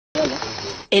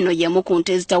Eno y'emu ku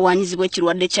nte ezitawaanyizibwa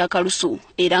ekirwadde kya Kalusu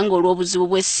era ng'olw'obuzibu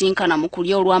bw'essisinkana mu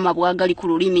kulya olw'amabwa agali ku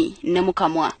lulimi ne mu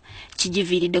kamwa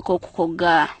kigiviiriddeko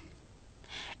okukogga.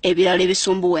 Ebirala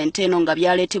ebisumbuwa ente eno nga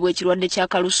byaleetebwa ekirwadde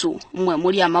kya Kalusu mwe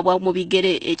muli amabwa mu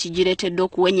bigere ekigireetedde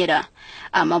okuwenyera,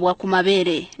 amabwa ku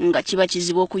mabeere nga kiba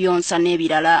kizibu okuyonsa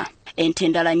n'ebirala. Ente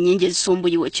endala nnyingi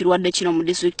ezisumbuyiwa ekirwadde kino mu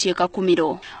disitulikiti y'e Kakumiro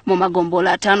mu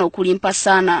magombolola 5 okuli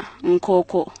Mpasaana,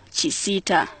 Nkooko,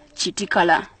 Kisiita,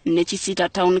 Kitikala ne Kisiita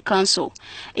Town Council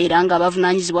era nga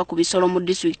abavunaanyizibwa ku bisolo mu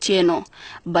disitulikiti eno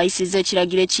bayisizza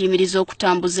ekiragiro ekiyimiriza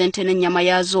okutambuza ente n'ennyama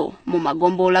yaazo mu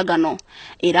magombolola gano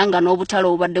era nga n'obutale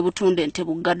obubadde butunda ente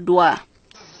buggaddwa.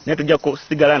 Ne tujja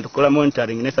kusigala ntukola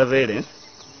monitoring ne surveillance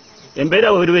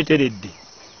embeera bwe bweteredde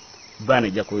baana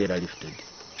ejja kubeera lifted.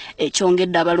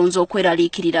 Ekyongedde abalunzi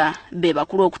okweraliikirira be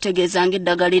bakulu okutegeeza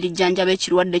ng'eddagala erijjanjaba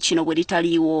ekirwadde kino bwe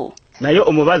litaliiwo. Naye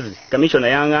omubazi kamishona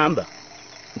yangamba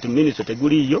nti minisitule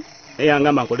teguliiyo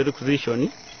eyangamba nkole requisition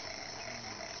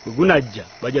gunajja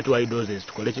bajja tuwayo doses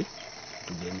tukoleki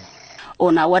tugende.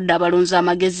 Ono awadde abalunzi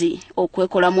amagezi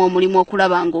okwekolamu omulimu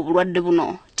okulaba ng'obulwadde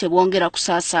buno tebwongera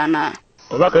kusaasaana.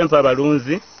 Obubaka bwempa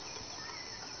abalunzi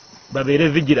babeere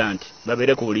vigilant,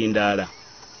 babeere ku bulindaala.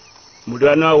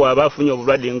 Mulwana waaba afunye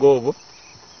obulwadde ng'obwo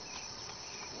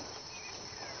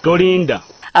tolinda.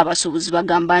 Abasuubuzi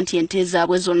bagamba nti ente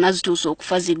zaabwe zonna zituuse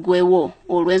okufa ziggweewo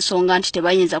olw'ensonga nti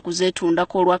tebayinza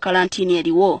kuzeetundako olwa kalantiini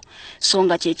eriwo so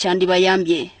nga kye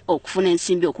kyandibayambye okufuna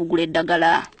ensimbi okugula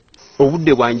eddagala.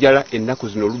 Obudde bwa njala ennaku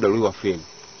zino oludda lwewaffe eno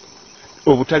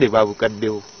obutale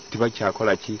baabukaddewo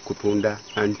tibakyakola ki kutunda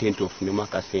antente ofunemu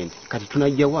akasente. Kati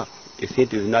tunajjawa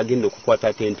esente zinagenda okukwata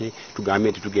ate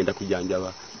tugambe nti tugenda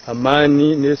kujanjaba.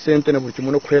 Amaani ne sente na buli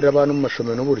kimu n'okuleera abaana mu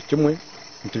masomero no buli kimwe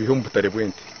nti biho mu butale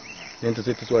bw'ente n'ente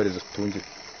zetu twaliza tutungire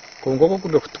kongoko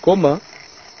kuda kutukoma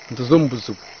ntuzo mu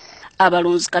buzibu.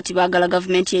 Abalunzi kati baagala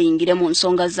gavumenti eyingire mu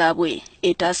nsonga zaabwe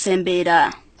etaasa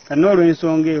embeera. Kano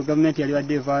olw'ensonga eyo gavumenti yali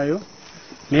badde evaayo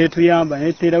n'etuyamba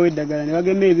n'eteerawo eddagala ne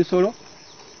bagema ebisolo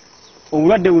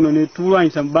obulwadde buno ne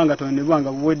tulwanyisa mu bbanga tono ne bwanga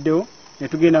buweddewo ne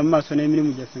tugenda mu maaso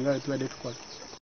n'emirimu gyaffe nga bwe tubadde tukola.